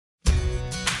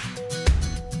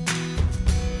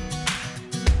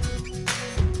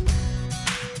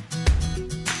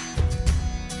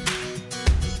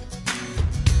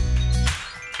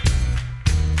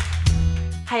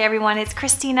Hi everyone, it's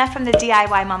Christina from the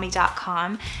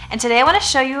DIYmommy.com, and today I want to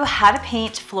show you how to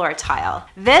paint floor tile.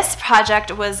 This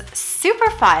project was super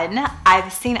fun.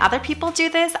 I've seen other people do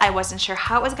this. I wasn't sure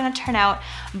how it was going to turn out,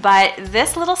 but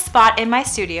this little spot in my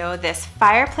studio, this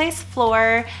fireplace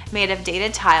floor made of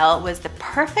dated tile, was the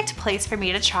perfect place for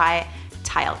me to try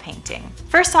tile painting.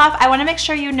 First off, I want to make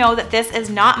sure you know that this is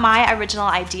not my original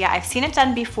idea. I've seen it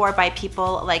done before by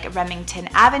people like Remington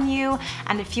Avenue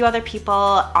and a few other people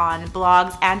on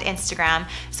blogs and Instagram.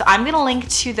 So I'm going to link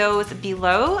to those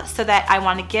below so that I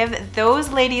want to give those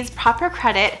ladies proper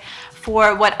credit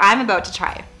for what I'm about to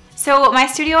try. So my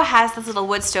studio has this little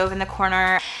wood stove in the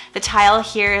corner. The tile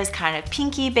here is kind of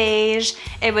pinky beige.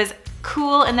 It was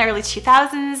cool in the early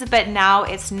 2000s, but now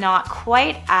it's not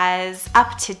quite as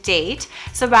up to date.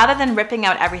 So rather than ripping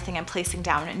out everything and placing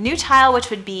down a new tile,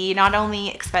 which would be not only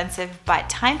expensive but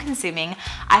time consuming,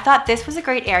 I thought this was a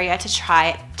great area to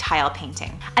try tile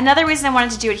painting. Another reason I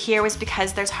wanted to do it here was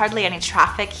because there's hardly any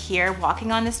traffic here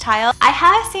walking on this tile. I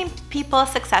have seen people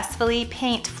successfully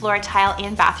paint floor tile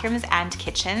in bathrooms and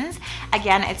kitchens.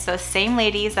 Again, it's those same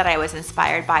ladies that I was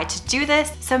inspired by to do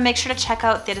this, so make sure to check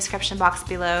out the description box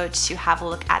below to have a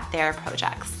look at their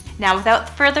projects. Now, without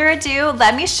further ado,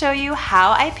 let me show you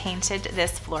how I painted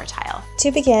this floor tile.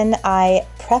 To begin, I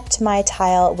prepped my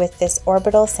tile with this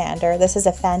orbital sander. This is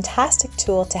a fantastic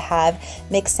tool to have,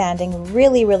 makes sanding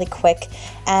really quick,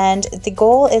 and the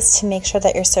goal is to make sure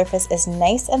that your surface is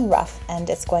nice and rough and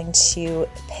it's going to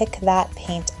pick that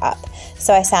paint up.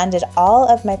 So I sanded all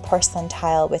of my porcelain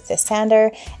tile with this sander,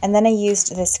 and then I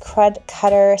used this crud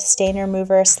cutter stain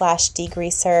remover /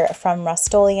 degreaser from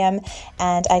Rust-Oleum,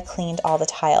 and I cleaned all the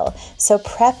tile. So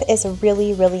prep is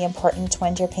really important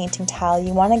when you're painting tile.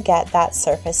 You want to get that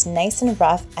surface nice and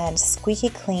rough and squeaky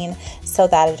clean so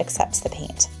that it accepts the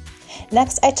paint.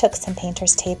 Next, I took some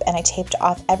painter's tape and I taped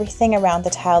off everything around the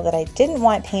tile that I didn't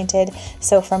want painted.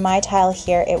 So for my tile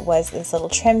here, it was this little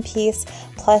trim piece,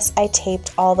 plus I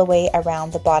taped all the way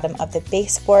around the bottom of the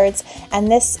baseboards.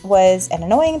 And this was an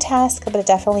annoying task, but it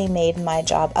definitely made my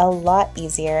job a lot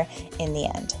easier in the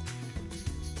end.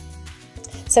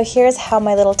 So here's how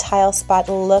my little tile spot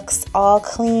looks, all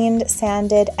cleaned,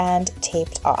 sanded, and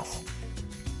taped off.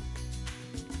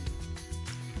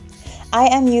 I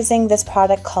am using this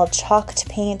product called Chalked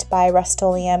Paint by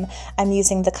Rust-Oleum. I'm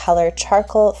using the color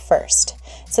Charcoal first.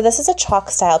 So this is a chalk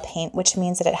style paint, which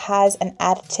means that it has an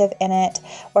additive in it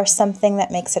or something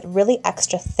that makes it really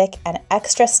extra thick and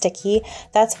extra sticky.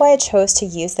 That's why I chose to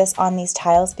use this on these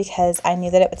tiles, because I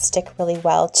knew that it would stick really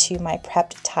well to my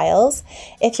prepped tiles.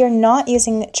 If you're not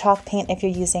using chalk paint, if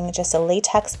you're using just a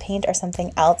latex paint or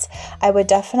something else, I would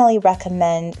definitely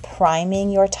recommend priming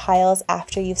your tiles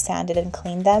after you've sanded and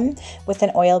cleaned them with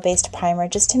an oil-based primer,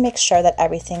 just to make sure that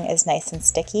everything is nice and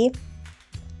sticky.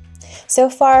 So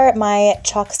far, my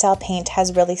chalk style paint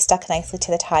has really stuck nicely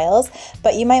to the tiles,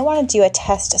 but you might want to do a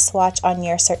test swatch on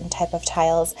your certain type of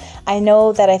tiles. I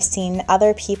know that I've seen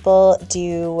other people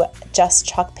do just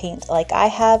chalk paint like I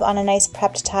have on a nice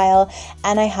prepped tile,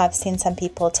 and I have seen some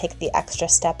people take the extra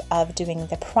step of doing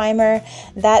the primer.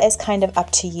 That is kind of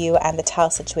up to you and the tile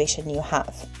situation you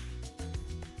have.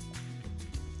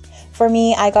 For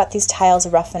me, I got these tiles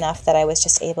rough enough that I was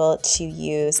just able to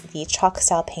use the chalk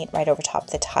style paint right over top of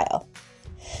the tile.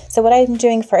 So what I'm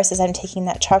doing first is I'm taking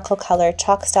that charcoal color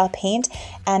chalk style paint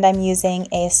and I'm using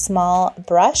a small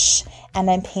brush and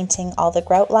I'm painting all the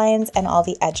grout lines and all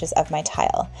the edges of my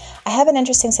tile. I have an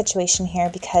interesting situation here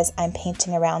because I'm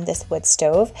painting around this wood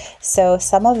stove, so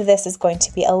some of this is going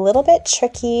to be a little bit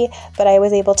tricky, but I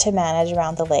was able to manage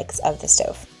around the legs of the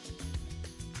stove.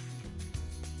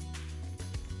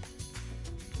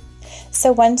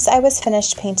 So once I was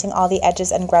finished painting all the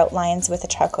edges and grout lines with the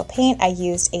charcoal paint, I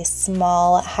used a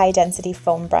small high density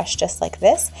foam brush just like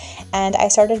this, and I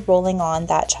started rolling on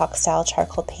that chalk style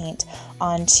charcoal paint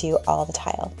onto all the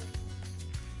tile.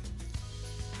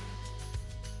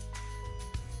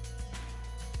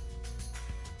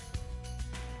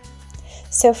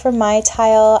 So for my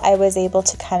tile, I was able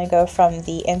to kind of go from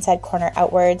the inside corner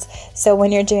outwards. So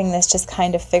when you're doing this, just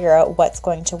kind of figure out what's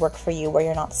going to work for you, where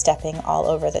you're not stepping all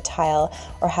over the tile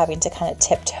or having to kind of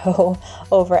tiptoe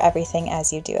over everything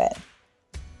as you do it.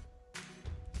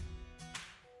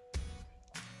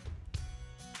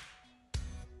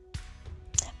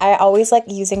 I always like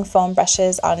using foam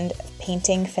brushes on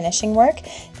painting finishing work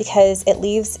because it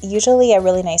leaves usually a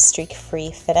really nice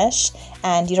streak-free finish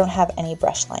and you don't have any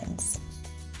brush lines.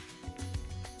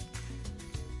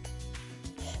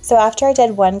 So after I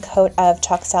did one coat of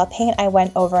chalk style paint, I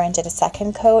went over and did a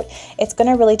second coat. It's going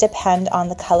to really depend on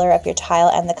the color of your tile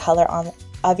and the color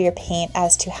of your paint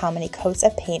as to how many coats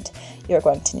of paint you're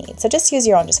going to need. So just use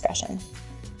your own discretion.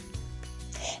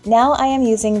 Now I am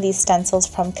using these stencils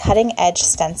from Cutting Edge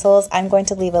Stencils. I'm going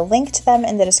to leave a link to them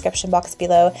in the description box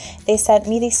below. They sent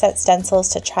me these stencils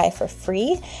to try for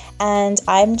free, and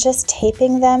I'm just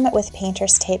taping them with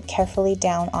painter's tape carefully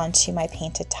down onto my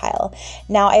painted tile.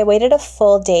 Now I waited a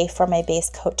full day for my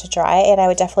base coat to dry, and I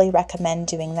would definitely recommend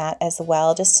doing that as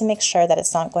well, just to make sure that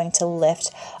it's not going to lift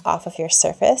off of your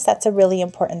surface. That's a really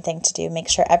important thing to do. Make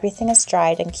sure everything is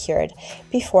dried and cured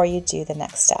before you do the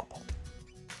next step.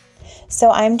 So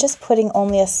I'm just putting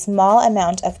only a small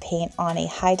amount of paint on a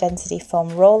high density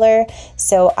foam roller.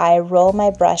 So I roll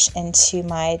my brush into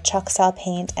my chalk style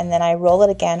paint, and then I roll it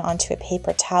again onto a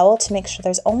paper towel to make sure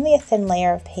there's only a thin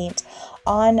layer of paint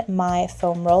on my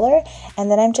foam roller,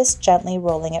 and then I'm just gently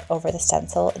rolling it over the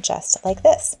stencil just like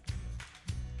this.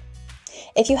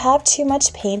 If you have too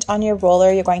much paint on your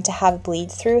roller, you're going to have bleed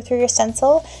through your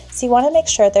stencil, so you want to make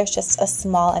sure there's just a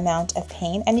small amount of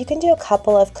paint, and you can do a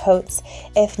couple of coats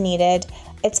if needed.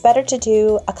 It's better to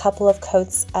do a couple of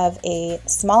coats of a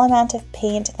small amount of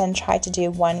paint than try to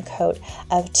do one coat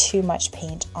of too much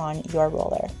paint on your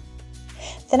roller.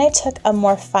 Then I took a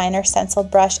more finer stencil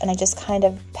brush and I just kind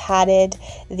of patted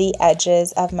the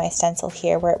edges of my stencil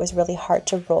here where it was really hard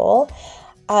to roll.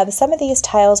 Some of these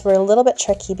tiles were a little bit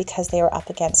tricky because they were up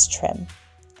against trim.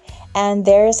 And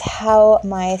there's how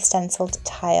my stenciled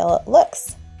tile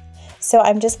looks. So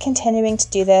I'm just continuing to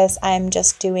do this. I'm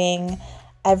just doing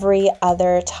every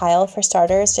other tile for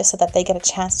starters, just so that they get a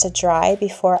chance to dry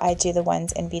before I do the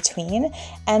ones in between,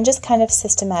 and just kind of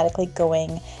systematically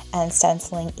going and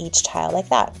stenciling each tile like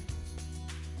that.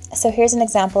 So here's an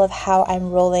example of how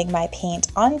I'm rolling my paint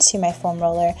onto my foam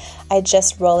roller. I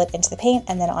just roll it into the paint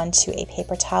and then onto a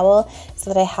paper towel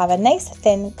so that I have a nice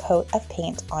thin coat of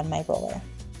paint on my roller.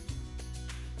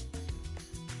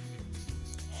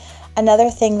 Another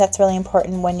thing that's really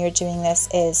important when you're doing this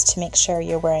is to make sure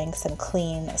you're wearing some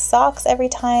clean socks every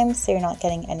time, so you're not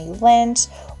getting any lint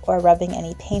or rubbing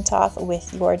any paint off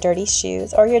with your dirty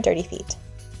shoes or your dirty feet.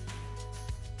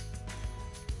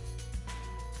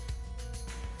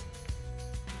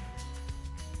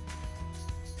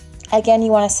 Again,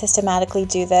 you want to systematically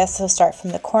do this, so start from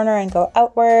the corner and go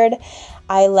outward.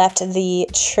 I left the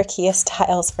trickiest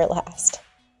tiles for last.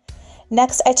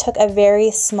 Next, I took a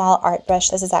very small art brush.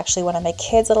 This is actually one of my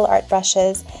kids' little art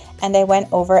brushes, and I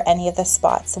went over any of the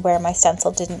spots where my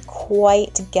stencil didn't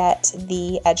quite get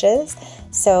the edges.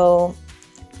 So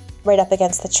right up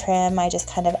against the trim, I just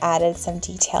kind of added some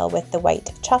detail with the white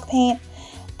chalk paint,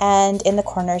 and in the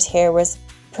corners here was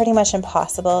pretty much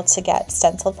impossible to get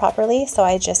stenciled properly, so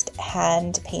I just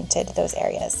hand painted those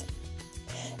areas.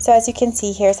 So as you can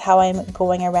see, here's how I'm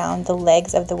going around the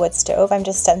legs of the wood stove. I'm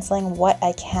just stenciling what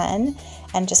I can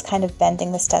and just kind of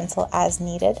bending the stencil as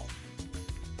needed.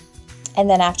 And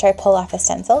then after I pull off the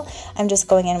stencil, I'm just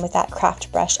going in with that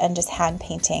craft brush and just hand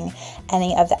painting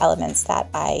any of the elements that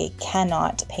I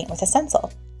cannot paint with a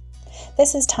stencil.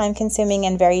 This is time consuming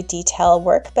and very detailed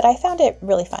work, but I found it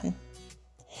really fun.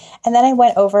 And then I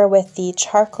went over with the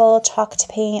charcoal chalked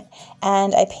paint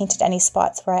and I painted any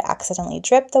spots where I accidentally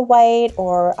dripped the white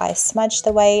or I smudged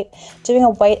the white. Doing a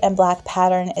white and black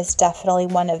pattern is definitely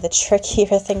one of the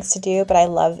trickier things to do, but I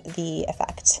love the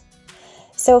effect.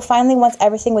 So finally, once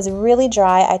everything was really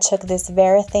dry, I took this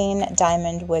Varathane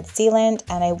Diamond Wood Sealant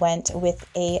and I went with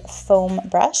a foam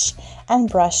brush and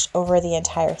brushed over the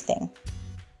entire thing.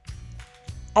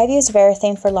 I've used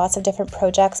Varathane for lots of different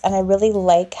projects and I really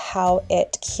like how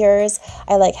it cures.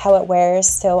 I like how it wears,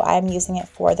 so I'm using it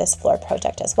for this floor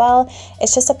project as well.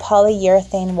 It's just a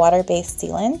polyurethane water-based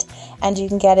sealant and you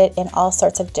can get it in all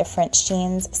sorts of different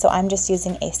sheens. So I'm just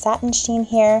using a satin sheen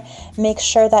here. Make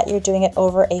sure that you're doing it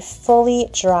over a fully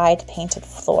dried painted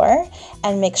floor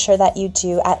and make sure that you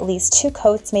do at least 2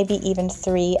 coats, maybe even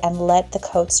 3, and let the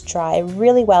coats dry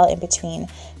really well in between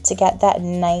to get that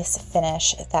nice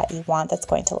finish that you want that's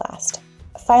going to last.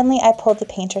 Finally, I pulled the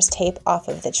painter's tape off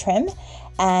of the trim,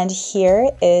 and here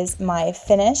is my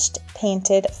finished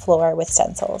painted floor with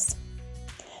stencils.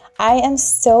 I am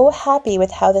so happy with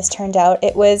how this turned out.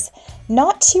 It was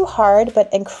not too hard,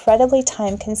 but incredibly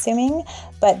time consuming,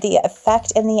 but the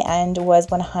effect in the end was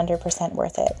 100%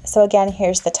 worth it. So again,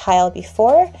 here's the tile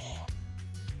before,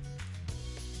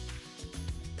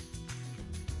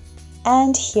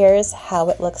 and here's how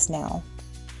it looks now.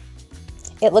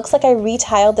 It looks like I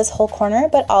retiled this whole corner,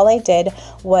 but all I did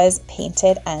was paint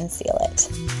it and seal it.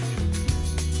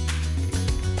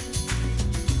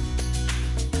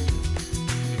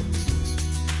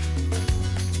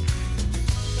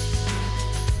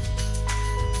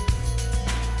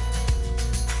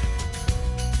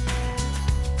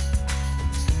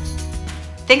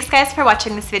 Thanks guys for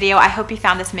watching this video. I hope you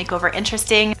found this makeover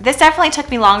interesting. This definitely took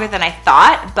me longer than I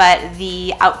thought, but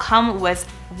the outcome was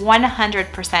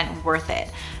 100% worth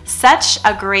it. Such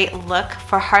a great look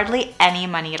for hardly any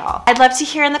money at all. I'd love to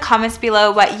hear in the comments below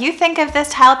what you think of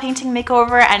this tile painting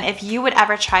makeover and if you would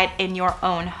ever try it in your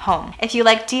own home. If you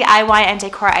like DIY and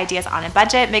decor ideas on a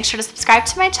budget, make sure to subscribe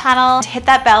to my channel, hit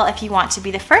that bell if you want to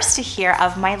be the first to hear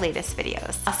of my latest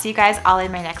videos. I'll see you guys all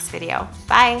in my next video.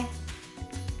 Bye!